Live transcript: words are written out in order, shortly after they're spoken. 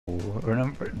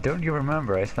remember? Don't you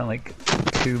remember? I spent like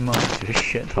 2 months just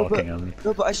shit talking him.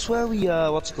 No, but I swear we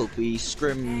what's it called? We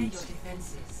scrimmed.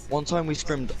 One time we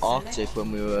scrimmed Arctic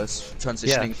when we were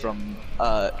transitioning from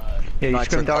Yeah, you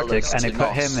scrimmed Arctic and I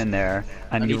put him in there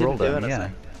and you rolled him. Yeah.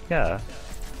 Yeah.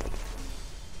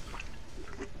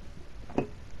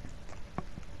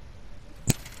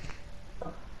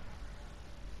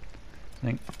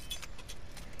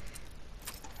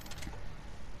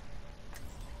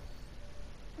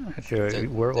 Actually,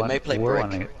 we're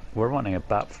wanting a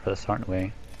BAP for this, aren't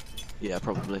we? Yeah,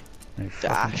 probably. Are you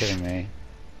fucking kidding me?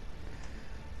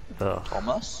 Ugh.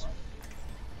 Thomas?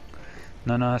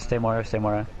 No, stay more, stay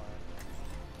more.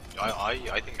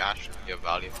 I think Ash should give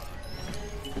value.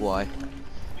 Why?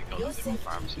 Because of the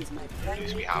pharmacy. At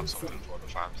least we have something for the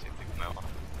pharmacy to come out.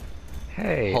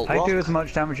 Hey, Halt I Rock? do as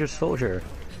much damage as Soldier.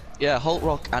 Yeah, Halt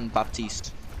Rock and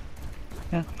Baptiste.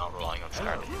 Yeah. I'm not relying on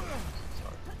starting.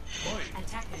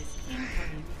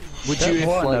 Would you Step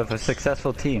one of a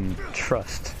successful team,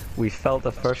 trust. We felt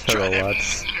the first hurdle,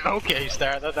 lads. Okay,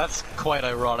 Star, that's quite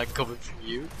ironic coming from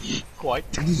you. Quite.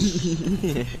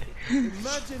 Imagine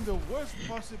the worst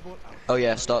possible Oh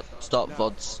yeah, start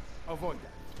VODs.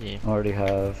 Yeah. Already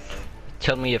have.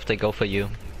 Tell me if they go for you.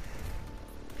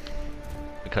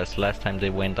 Because last time they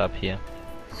went up here.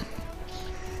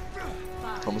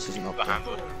 Thomas isn't up there.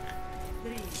 Handle.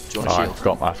 Do you want a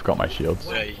shield? I've got my shields.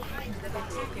 Yeah,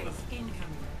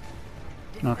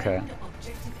 Okay.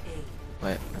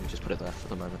 Wait, let me just put it there for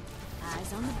the moment.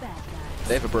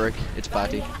 They have a Berg. It's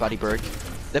Baddie Berg.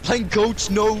 They're playing goats,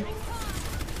 no!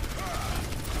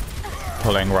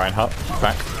 Pulling Reinhardt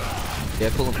back. Yeah,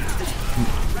 pull him.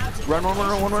 Run.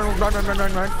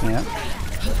 Yeah.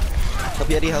 Help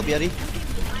Yeti.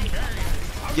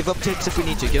 Give up ticks if we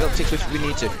need to. If we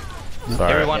need to.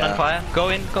 Sorry. Everyone on fire. Go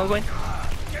in.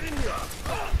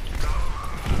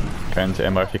 Get into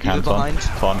immo if you can, Leave it Ton. behind.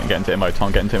 Ton, get into immo.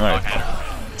 Ton, get into immo.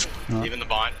 okay. Even the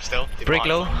bind, still. Break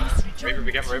low. Reaper,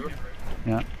 begin Reaper.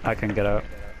 Yeah, I can get out.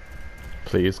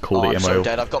 Please call Oh, the I'm so immo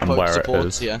dead. I've got and both where it supports,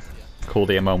 is. yeah. Call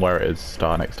the immo and where it is.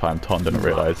 Star next time. Ton didn't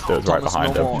realise it was right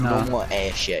behind him. No more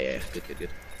Ash, yeah. Good.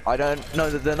 I don't. No,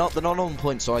 they're not on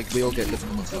point, so we all get good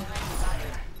points.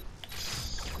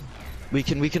 We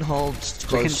can hold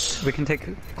close. We can take.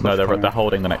 No, they're corner.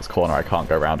 holding the next corner. I can't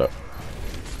go around it.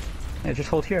 Yeah, just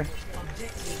hold here.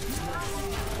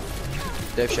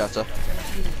 Dave Shatter.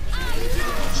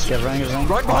 Get running.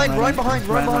 Right behind.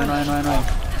 Run.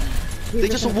 They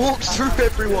just walked through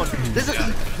everyone.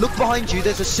 Look behind you.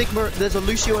 There's a Sigma. There's a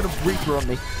Lucio and a Reaper on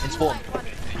me in spawn.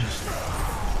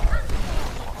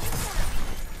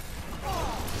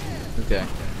 Okay.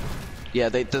 Yeah,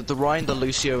 the Ryan, the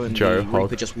Lucio, and Joe, the Reaper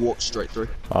hold. just walked straight through.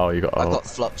 Oh, you got. I've Oh. got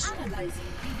Flux.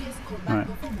 Right.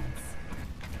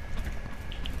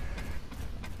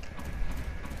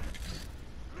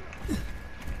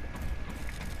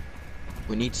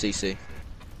 We need CC.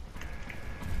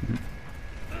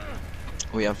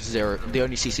 We have 0. The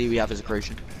only CC we have is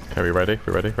accretion. Okay, we ready?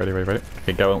 Ready?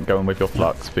 Okay, go in with your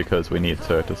flux because we need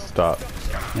to just start.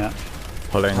 Yeah.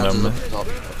 Pulling them in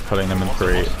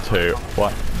 3, 2,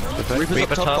 1.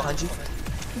 Reaper's up top behind you.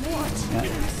 Yeah.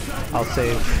 I'll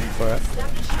save for it.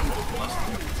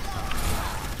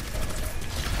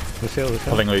 Lucio.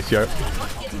 Pulling Lucio.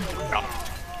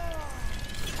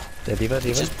 Yeah, Diva.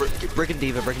 It's just Brick and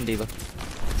Diva.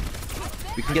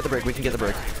 We can get the break.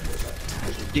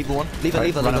 Diva 1. Leave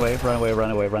it. Run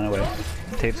away.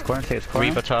 Tape's corner.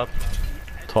 Reaper top.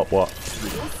 Top what?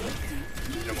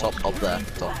 Top up there.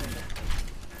 Top.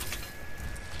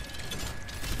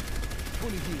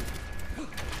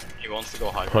 He wants to go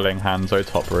high. Pulling Hanzo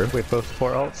top room. We have both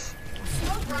 4 ults.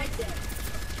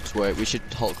 Just wait, we should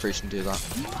halt creation and do that.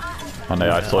 I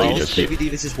know, I saw you just keep.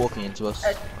 Divas is walking into us.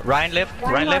 Ryan left.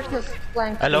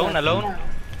 Alone.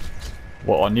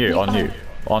 What, on you?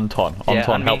 On Ton. Yeah,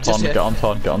 Ton, on help me. Ton, get on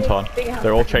Ton.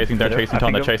 They're all chasing, they're chasing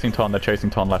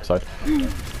Ton left side.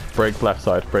 Break left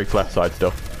side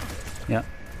still. Yeah.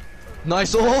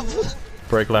 Nice orb!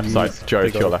 Break left side, Joe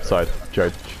to your left side. Joe.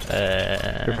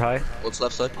 Group high. What's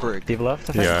left side? Break. Diva left,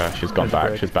 I think. Yeah, she's gone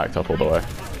back, she's backed up all the way.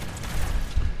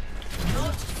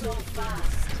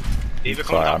 Diva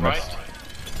coming Sorry, up, I right? missed.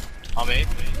 On me.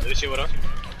 Lucio with us.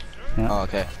 Yeah. Oh,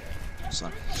 okay. So.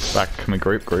 Back, come in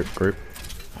group.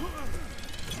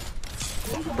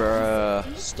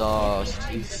 Bruh, stars.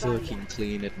 You fucking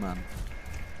clean it, man.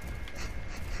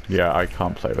 Yeah, I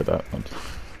can't play with that.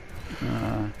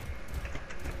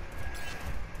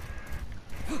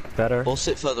 Better. Or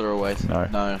sit further away.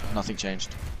 No. Nothing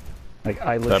changed. Like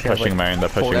I They're literally pushing have,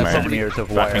 like, main, 4 centimeters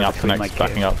of wire Backing up to between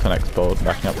my next build,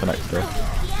 backing up to next build.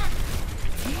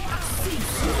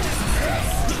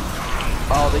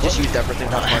 Oh, they just used everything.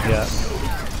 That's my Yeah.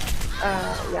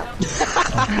 Yeah.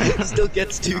 Still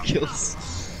gets 2 kills.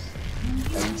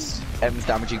 M's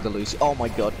damaging the Lucy. Oh my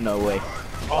god, no way.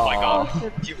 Oh my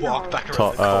god. You walked back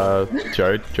around.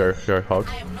 Joe Hog.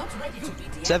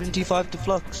 75 to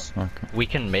Flux. Okay. We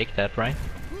can make that, right?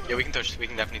 Yeah, we can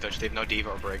definitely touch. They have no diva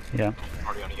or brig. Yeah.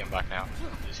 Probably only getting back now.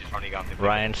 Lucy's probably got the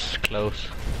Ryan's close.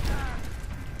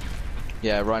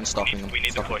 Yeah, Ryan's stopping them. We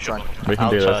need to push Trying. up. We can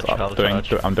do this. I'll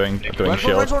I'm doing Run,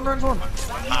 shield. run.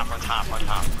 Half.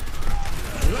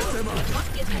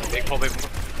 Big pull.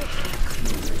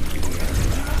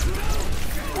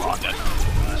 Oh, dead.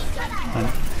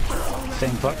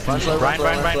 Same Flux. Ryan. There's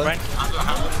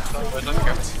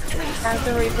a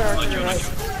Reaper on your right.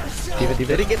 Diva. They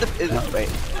didn't get the. Wait.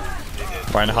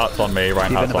 Reinhardt's on me.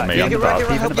 Reinhardt's on me. Yeah, I'm Get right,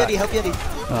 about. help Yeti.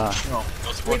 Ah,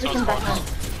 No support, Reaper can back up.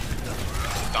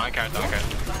 Don't care.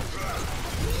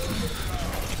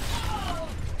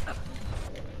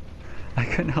 I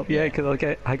couldn't help you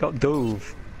because I got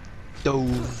dove.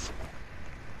 Dove.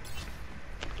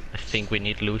 I think we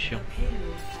need Lucio.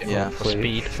 Yeah. For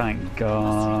speed. Thank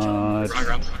God.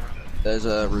 Ground. There's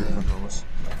a root on us.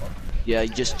 Yeah, you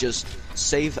just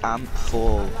save amp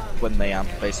for when they amp,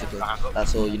 basically.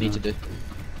 That's all you need to do.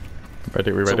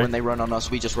 Ready? We So ready? when they run on us,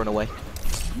 we just run away.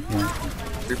 Yeah.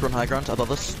 Reaper on high ground,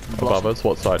 above us. Above us.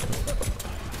 What side?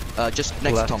 Just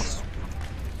next Left. to Thomas.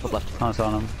 Top left. Hands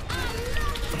on him.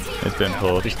 It's been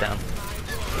pulled. He's down.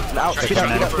 Out, speed out.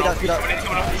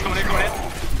 He's coming in.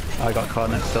 I got caught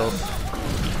in it still.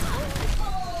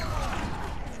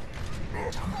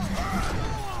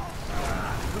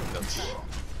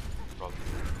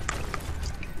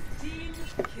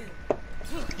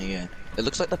 Yeah. It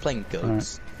looks like they're playing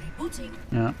goats.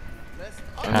 Yeah.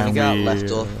 Can Get out we left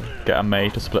door. get a May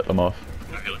to split them off?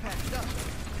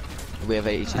 We have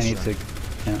 82. I need to.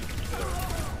 Yeah.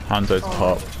 Hanzo's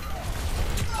top.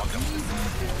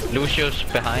 Lucio's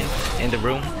behind in the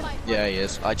room. Yeah, he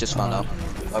is. I just found out.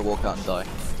 I walk out and die.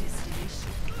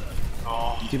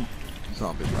 Oh, You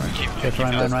can't be right. Get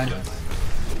Ryan.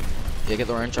 Yeah, get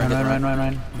the range. Try and get the range.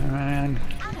 Ryan.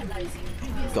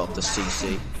 Got the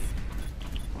CC.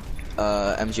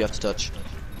 MG you have to touch.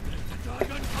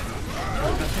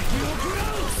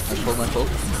 Nice pull.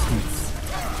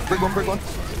 Brig one.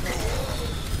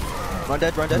 Run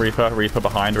dead. Reaper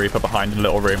behind in a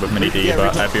little room with mini diva. Yeah,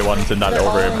 Reaper. Everyone's in that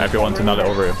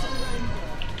little room.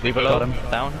 We below him.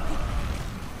 Down.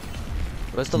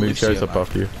 Where's the Lucio's Lucio?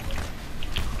 above you.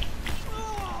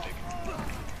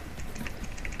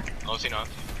 no, see not.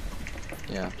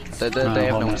 Yeah. They have no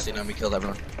hold one it. seen and we killed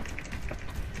everyone.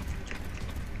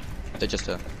 They're just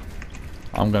here.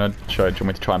 I'm gonna show it. Do you want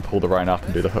me to try and pull the Rhine up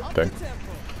and do the hook thing?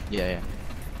 Yeah.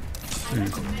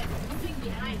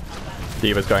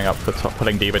 Diva's going up for top,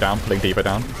 pulling Diva down. Okay,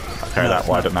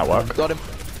 why didn't that work? Got him.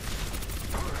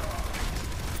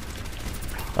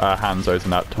 Hanzo's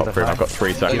in that top room. I've got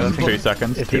 3 seconds. 2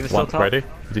 seconds. Is Diva still One, top? ready?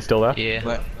 Is he still there? Yeah.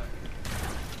 Wait.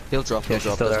 He'll drop. she's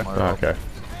still That's there. my roll. Okay.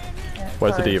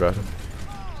 Where's the Diva?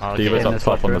 I'll Diva's get in up this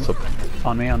top on the room. sub.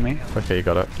 On me. Okay, you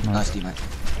got it. Nice D-man.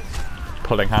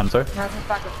 Pulling Hanzo. Has his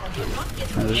back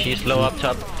up. She's low up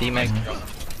top. D-Mac.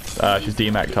 She's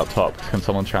DMAC'd up top. Can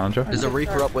someone challenge her? There's a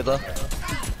Reaper up with her.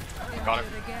 Got it.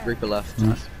 Reaper left.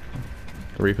 Nice.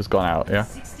 The Reaper's gone out, yeah?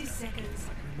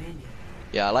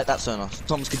 Yeah, I like that sonar.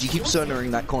 Thomas, could you keep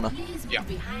sonaring that corner? Yeah.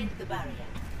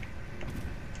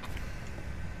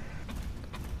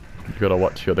 You gotta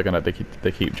watch her. They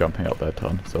keep jumping up their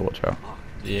ton, so watch out.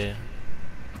 Yeah.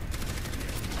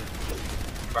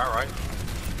 About right.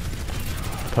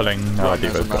 Pulling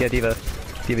Diva's got. Get Diva.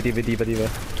 Diva.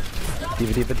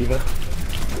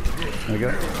 There we go.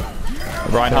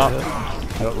 Reinhardt.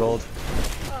 I got rolled.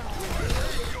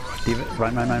 Diva.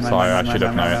 Ryan. Sorry, I should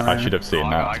have known. I should have seen Oh,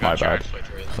 that. I It's got my bad. charged way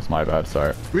through it. That's my bad,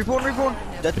 sorry. Reaper one.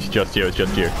 Dead. It's just you. It's you,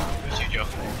 Joe.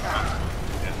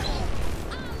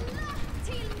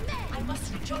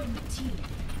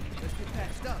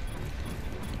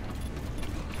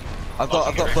 I've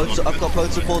got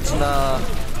both supports and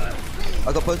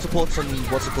I've got both supports and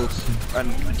what's it called?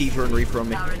 And Diva and Reaper on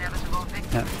me.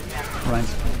 Yeah.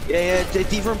 Ryan's. Yeah,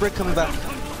 Diva and Brick coming back.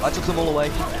 I took them all away.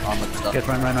 Oh, I'm stuck. Get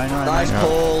Ryan. Nice Yeah.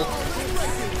 pull.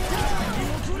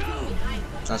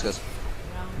 Nice guys.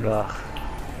 Ugh.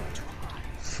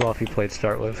 Sloppy play to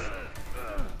start with.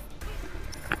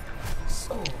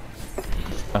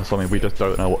 That's something we just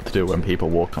don't know what to do when people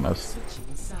walk on us.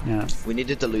 Yeah. We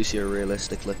needed the Lucio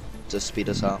realistically to speed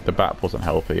us out. The bat wasn't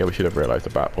healthy. Yeah, we should have realised the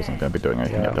bat wasn't going to be doing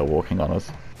anything Yeah. yet they're walking on us.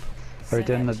 Are we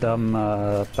doing the dumb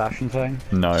bashing thing?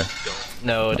 No.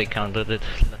 No, they counted it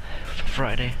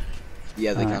Friday.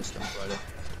 Yeah, they Alright. cancelled on Friday.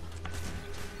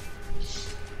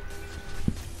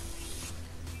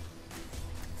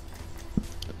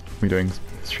 We doing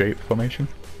shape formation?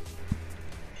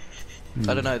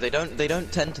 I don't know. They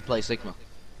don't tend to play Sigma.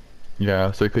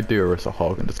 Yeah, so we could do Orisa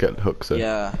Hog and just get hooks in.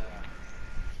 Yeah.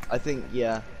 I think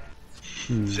yeah.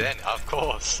 Zen, of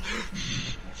course.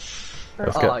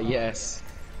 Yes.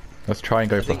 Let's try and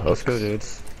go for hooks. Let's go,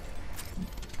 dudes.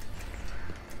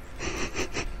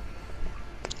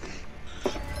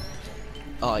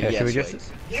 Oh Yeah, yes. should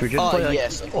we just play like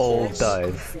yes, of old course.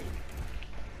 dive?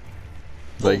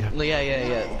 Like,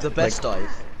 Yeah. The best dive.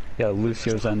 Yeah,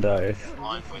 Lucio's and dive.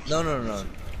 No.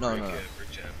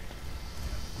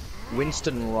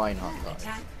 Winston Reinhardt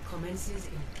dive.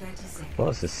 What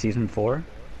is this, season 4?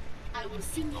 I will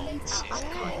simulate our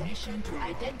upcoming mission to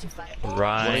identify all What is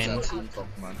Ryan, that team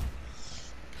Pokemon?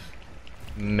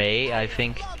 May, I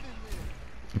think.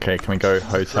 okay, can we go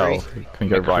hotel? Can we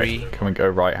go McCree. right? Can we go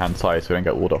right hand side so we don't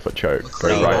get walled off at choke? Go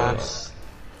McCree. right.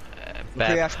 McCree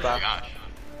Bap. Ashback. Gosh.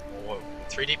 Whoa,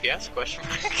 3 DPS? Question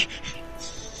mark.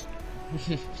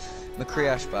 McCree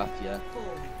Ashback, yeah.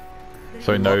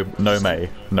 So no May.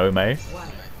 No May?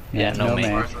 Yeah, no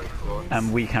May. May.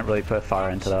 And we can't really put fire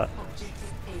into that.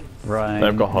 Ryan,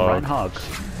 They've got Hog. Ryan Hog.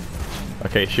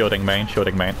 Okay, shielding main.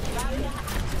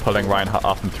 Pulling Reinhardt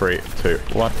up in 3, 2,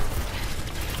 1.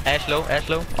 Ash low.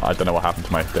 I don't know what happened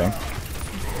to my thing.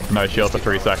 No shield for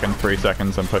 3 seconds. 3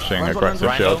 seconds. I'm pushing aggressive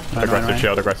Ryan shield. low.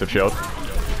 Aggressive shield.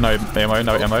 No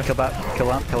ammo. Kill back,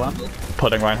 kill him.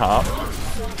 Pulling Reinhardt up.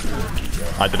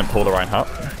 I didn't pull the Reinhardt.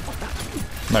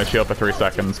 No shield for 3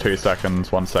 seconds, 2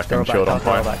 seconds, 1 second. Shield on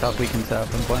fire. Back up, we can set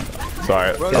up on point. Sorry,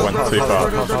 I went too far.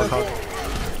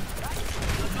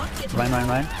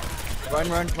 Ryan.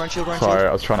 Run, shield. Sorry,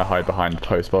 I was trying to hide behind the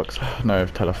toast box. No,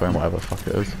 telephone, whatever the fuck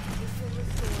it is.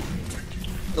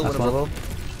 Still That's winnable. one.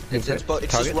 It's just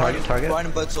Target. Ryan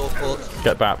and both sword court.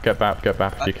 Get back if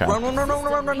you can. Run. Ryan.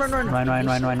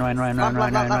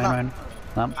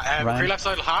 McCree left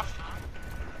side half.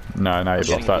 No, you've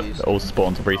lost that. All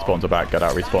respawns are back. Get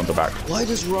out, respawns are back. Why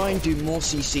does Ryan do more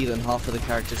CC than half of the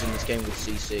characters in this game with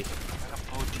CC?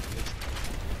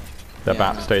 Their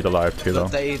bat stayed alive too long.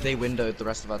 They windowed the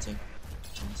rest of our team.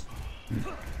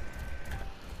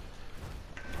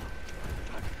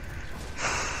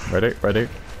 Ready?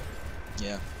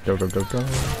 Yeah. Go.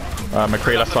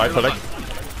 McCree left side, pulling.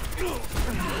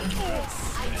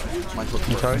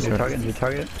 New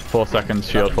target. 4 seconds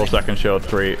shield,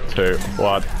 3, 2,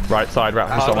 1. Right side,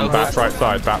 wrap someone back,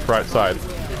 right side.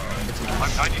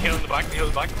 I'm heal in the back,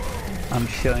 I'm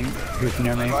shielding. Who's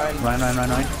near me? Ryan.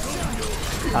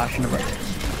 Ash in the back.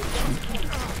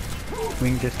 We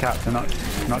can just cap, they're not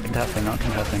contesting,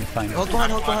 fine. Hold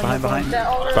behind. Behind.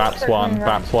 Baps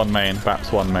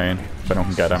one main. If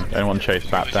anyone can get him. Anyone chase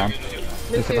Bap down.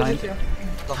 Who's behind?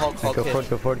 The Hog Go hit.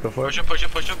 forward. Push him.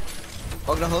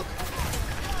 Hog the hook.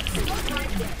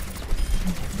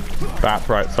 Bap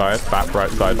right side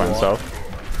by himself.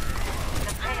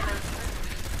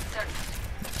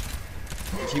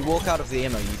 If you walk out of the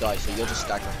ammo, you die, so you're just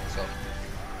staggering yourself.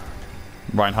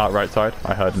 Reinhardt right side.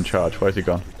 I heard him charge. Where's he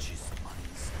gone?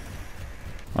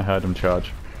 I heard him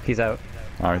charge. He's out.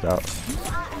 Oh, he's out.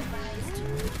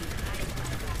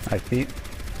 I feet.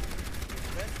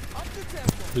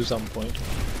 Who's on point?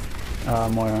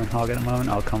 More on Hog at the moment.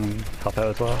 I'll come and help out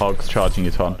as well. Hog's charging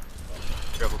you, Ton.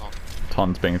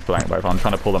 Ton's being flanked by. I'm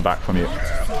trying to pull them back from you.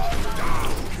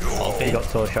 He got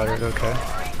soul shattered, okay.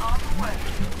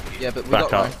 Yeah, but we Back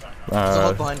got up. Ryan. There's a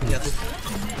Hog behind, careful.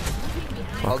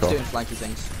 Hog's off. doing flanky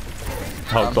things.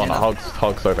 Hog's on.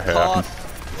 Hog's over here. I can...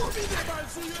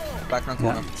 Back round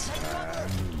corner.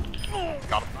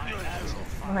 Got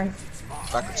him. Nice.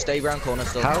 Back, stay round corner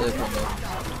still. How? Is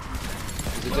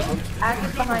it this one? Ash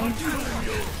is behind.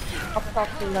 Up top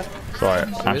to left. Sorry.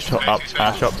 Ash up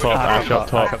top.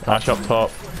 Ash up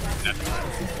top.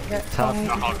 Yeah, Top. Tony,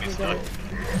 Hog is good.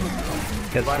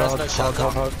 Get Ryan has no shot.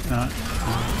 Hog. No.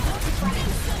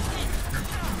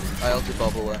 I ulted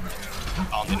bubble there. I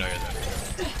only know you're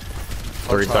there.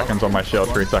 3 seconds on my shield.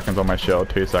 3 seconds on my shield.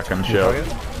 2 seconds shield.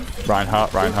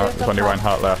 Reinhardt. There's only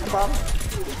Reinhardt left.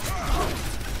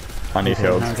 I need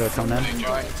heals. Coming in.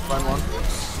 Ryan, find one.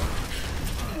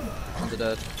 One's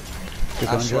dead. Keep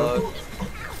going, Ash Joe. low.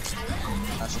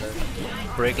 Ash dead.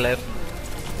 Break left.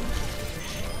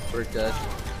 Brick dead.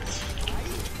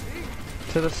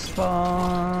 To the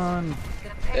spawn.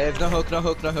 Dave, no hook.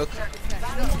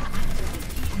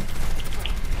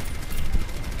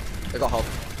 I got Hog.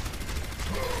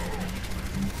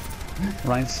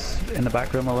 Ryan's in the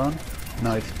back room alone.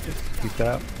 No, he's got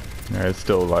out. Yeah, it's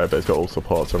still alive, but it's got all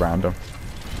supports around him.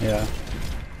 Yeah.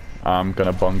 I'm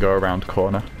gonna bongo around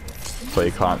corner, so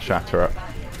you can't shatter it.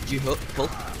 Do you hook? Pull?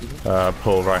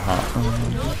 Pull Reinhardt.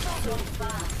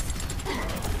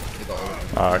 They got all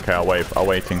of them. Okay, I'll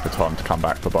waiting for Tom to come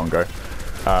back for Bongo.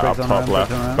 Up on top around,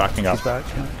 left, around. backing up. He's back.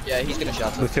 Yeah, he's gonna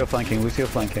shout us. Lucio flanking, Lucio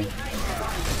flanking.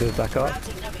 Lucio's back up.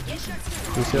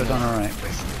 Lucio's on our right.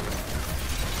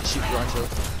 Shoot blind shield.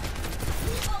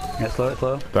 Yeah, slow it,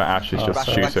 slow. The Ash is just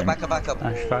shooting. Back up.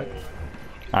 Ash back.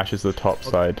 Ash is the top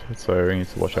side, so we need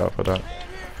to watch out for that.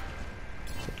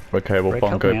 Okay, we'll Break,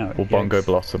 help me out, Bongo yikes.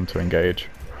 Blossom to engage.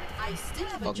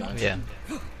 Hog no. Yeah.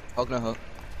 Hog no hook.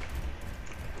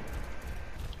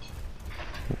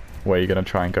 Where are you gonna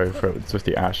try and go for it? It's just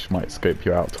the Ash might scope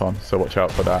you out, Tom, so watch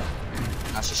out for that.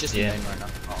 Ash is just Yeah. in main right now.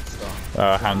 Oh,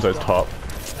 stop. Hanzo's top.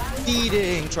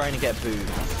 Feeding, trying to get booed.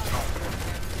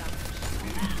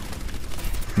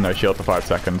 No shield for 5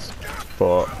 seconds.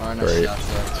 4, Oh, no 3, shot,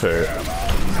 2,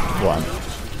 1.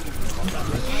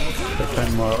 They're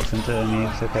putting more ults into me.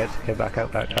 It's okay, back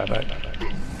out, back.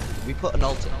 We put an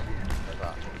ult in.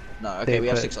 No, okay, we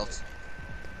have 6 ults.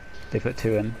 They put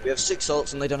 2 in. We have 6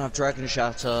 ults and they don't have Dragon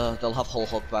Shatter, they'll have Hull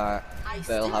Hog back,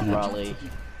 they'll have Rally.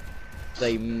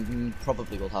 They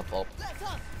probably will have Bob.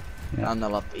 Yeah. And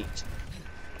they'll have Beat.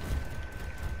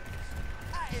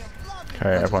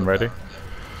 Okay, everyone ready?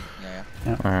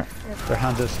 Yeah. Alright. Their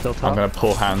hands are still top. I'm gonna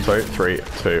pull Hanzo. 3,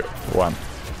 2, 1.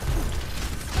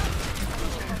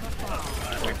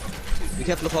 Be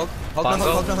careful of Hog. Hog Bongo.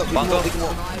 no hook. Bongo. We can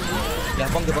walk. Yeah,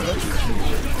 Bongo.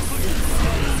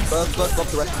 Bird, Bob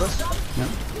the rest of us.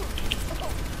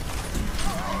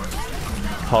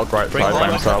 Hog right side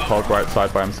by himself, Hog right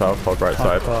side by himself, Hog right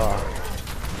side.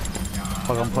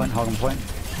 Hog on point.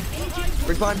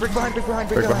 Brig behind. Brig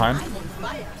behind.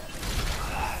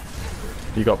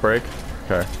 You got Brig?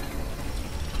 Okay.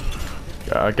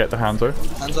 Get the Hanzo.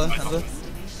 Hanzo.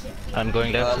 I'm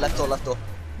going left. Left door.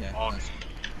 Yeah. Nice.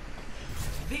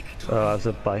 Oh, I was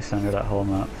a bystander that whole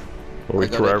map. Well, we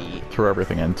threw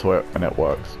everything into it and it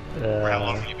works. How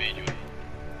long have you made you?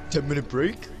 10-minute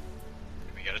break? Can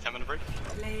we get a 10-minute break?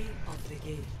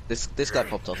 This guy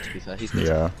popped off, to be fair. He's good.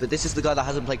 Yeah. But this is the guy that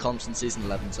hasn't played comp since season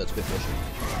 11, so it's a bit fishy.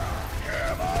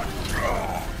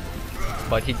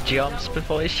 But he jumps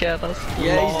before he shatters.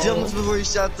 Yeah, Lol. he jumps before he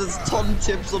shatters. Tom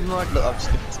tips on right. Look, I'm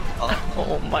just gonna.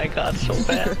 Oh my god, so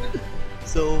bad.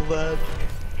 So bad.